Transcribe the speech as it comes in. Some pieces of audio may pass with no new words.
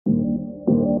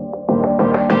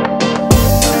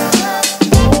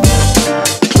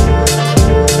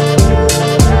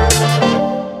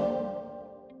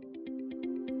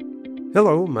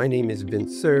Hello, my name is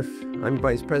Vint Cerf. I'm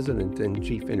Vice President and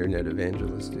Chief Internet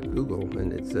Evangelist at Google,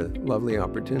 and it's a lovely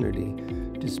opportunity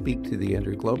to speak to the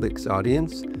InterGlobix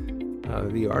audience.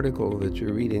 The article that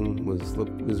you're reading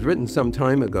was written some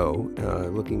time ago,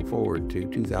 looking forward to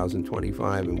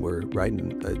 2025, and we're right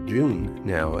in June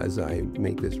now as I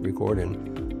make this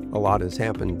recording. A lot has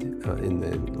happened in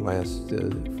the last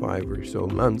 5 or so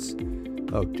months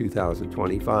of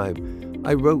 2025.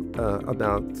 I wrote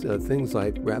about things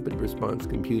like rapid response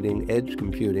computing, edge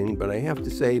computing, but I have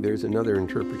to say there's another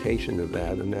interpretation of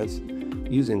that, and that's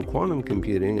using quantum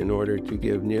computing in order to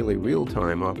give nearly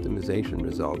real-time optimization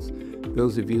results.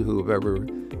 Those of you who have ever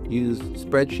used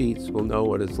spreadsheets will know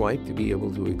what it's like to be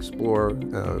able to explore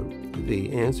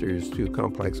the answers to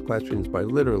complex questions by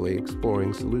literally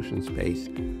exploring solution space.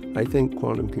 I think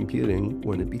quantum computing,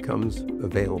 when it becomes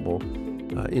available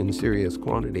in serious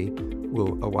quantity,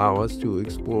 will allow us to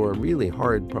explore really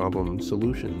hard problem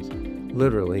solutions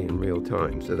literally in real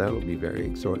time. So that will be very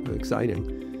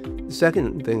exciting. The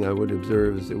second thing I would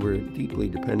observe is that we're deeply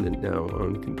dependent now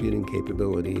on computing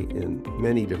capability in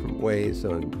many different ways,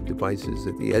 on devices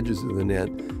at the edges of the net,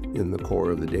 in the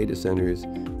core of the data centers,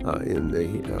 in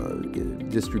the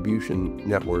distribution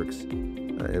networks.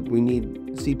 We need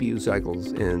CPU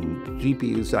cycles and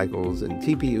GPU cycles and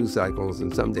TPU cycles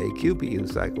and someday QPU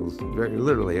cycles, very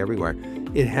literally everywhere.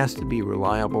 It has to be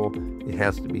reliable, it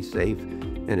has to be safe,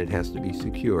 and it has to be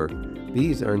secure.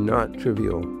 These are not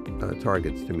trivial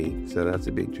targets to meet, so that's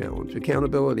a big challenge.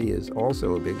 Accountability is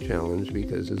also a big challenge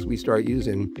because as we start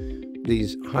using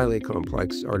these highly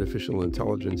complex artificial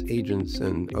intelligence agents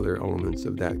and other elements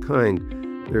of that kind,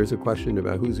 there's a question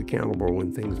about who's accountable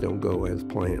when things don't go as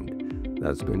planned.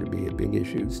 That's going to be a big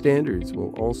issue. Standards will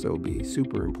also be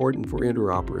super important for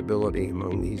interoperability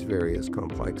among these various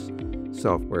complex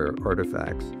software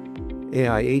artifacts.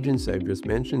 AI agents I've just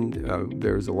mentioned,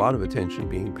 there's a lot of attention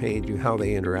being paid to how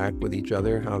they interact with each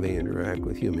other, how they interact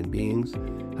with human beings.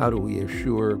 How do we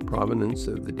assure provenance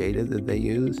of the data that they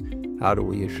use? How do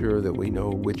we assure that we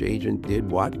know which agent did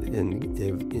what in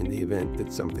the event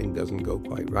that something doesn't go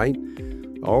quite right?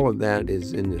 All of that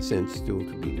is, in a sense, still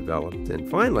to be developed. And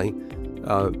finally,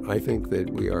 I think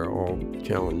that we are all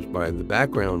challenged by the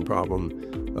background problem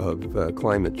of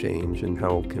climate change and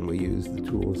how can we use the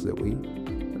tools that we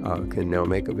can now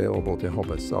make available to help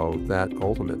us solve that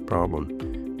ultimate problem,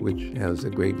 which has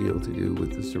a great deal to do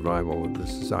with the survival of the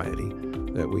society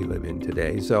that we live in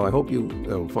today. So I hope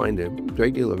you find a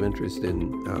great deal of interest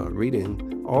in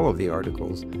reading all of the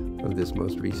articles of this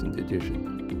most recent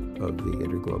edition of the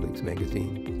InterGlobix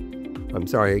magazine. I'm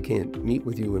sorry I can't meet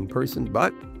with you in person,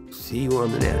 but see you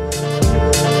on the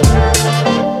net.